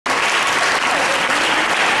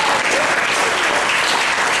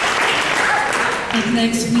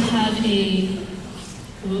next we have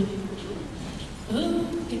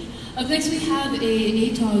Up next we have a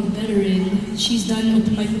ATOG veteran. She's done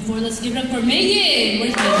open mic before. Let's give it up for Megan.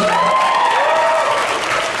 Where's Megan?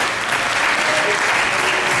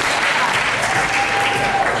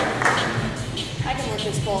 I can work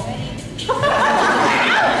this pole.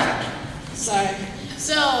 Sorry.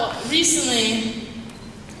 So recently,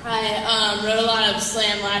 I wrote a lot of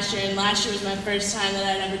slam last year, and last year was my first time that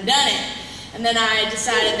I'd ever done it. And then I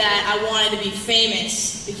decided that I wanted to be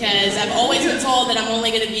famous because I've always been told that I'm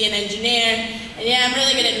only going to be an engineer. And yeah, I'm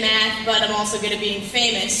really good at math, but I'm also good at being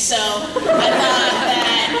famous. So I thought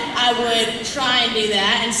that I would try and do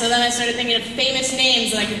that. And so then I started thinking of famous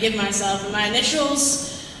names that I could give myself. And my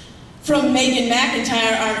initials from Meg Mac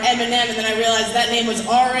are Eminem, and then I realized that name was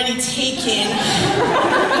already taken,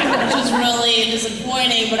 which was really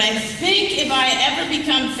disappointing. But I think if I ever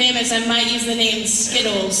become famous, I might use the name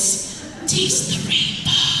Skittles. Taste the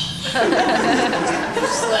rainbow.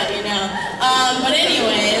 Just to let you know. But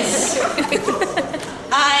anyways,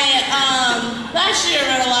 I last year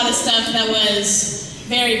I wrote a lot of stuff that was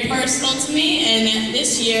very personal to me, and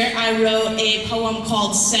this year I wrote a poem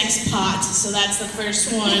called Sex Pot. So that's the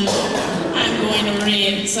first one I'm going to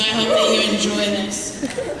read. So I hope that you enjoy this.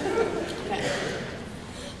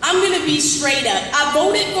 I'm gonna be straight up. I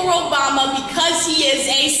voted for Obama because he is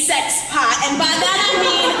a sex pot, and by that I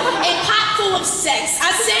mean a pot full of sex. I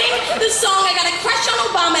sang the song I Got a Crush on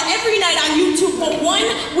Obama every night on YouTube for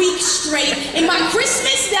 1 week straight in my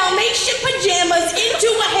Christmas Dalmatian pajamas into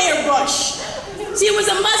a hairbrush. See, it was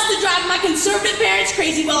a must to drive my conservative parents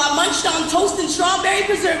crazy while I munched on toast and strawberry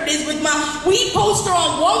preservatives with my weed poster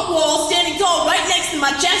on one wall, standing tall right next to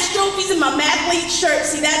my chest trophies and my mathlete shirt.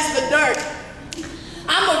 See, that's the dirt.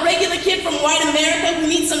 I'm a regular kid from white America who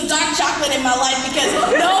needs some dark chocolate in my life because,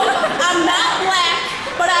 no, I'm not black,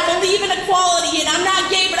 but I believe in equality, and I'm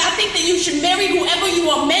not gay, but I think that you should marry whoever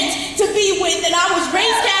you are meant to be with, and I was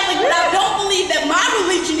raised Catholic, but I don't believe that my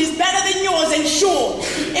religion is better than yours, and sure,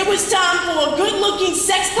 it was time for a good-looking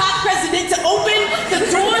sex pot president to open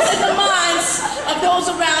the doors and the minds of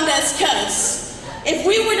those around us, cuz if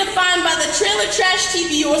we were defined by the trailer trash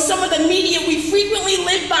TV or some of the media we frequently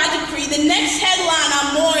live by decree, the next headline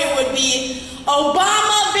I'm mooring would be,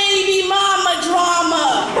 Obama baby mama drama.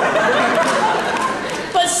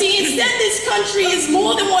 But see, instead this country is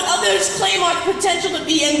more than what others claim our potential to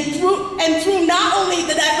be, and through not only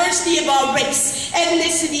the diversity of our race,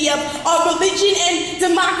 ethnicity, of our religion and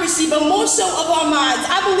democracy, but more so of our minds,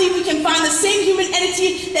 I believe we can find the same human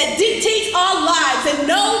entity that dictates our lives. And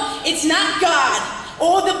no, it's not God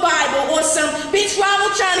or the Bible or some bitch rival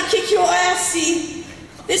trying to kick your ass. See,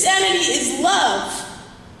 this entity is love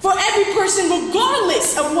for every person,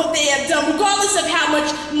 regardless of what they have done, regardless of how much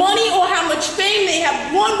money or how much fame they have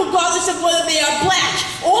won, regardless of whether they are black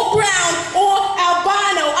or brown or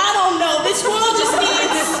albino. I don't know. This world just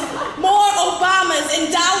needs more Obamas and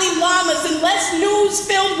Dalai Lamas and less news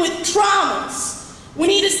filled with traumas. We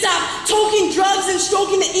need to stop toking drugs and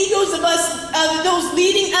stroking the egos of us, those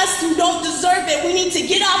leading us who don't deserve it. We need to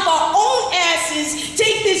get off our own asses,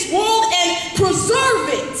 take this world and preserve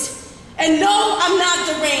it. And no, I'm not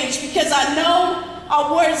deranged, because I know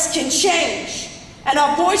our words can change. And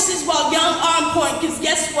our voices, while young, are important, because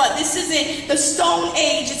guess what? This isn't the Stone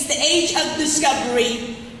Age. It's the age of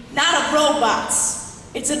discovery, not of robots.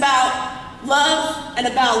 It's about love and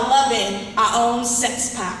about loving our own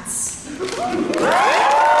sex pots.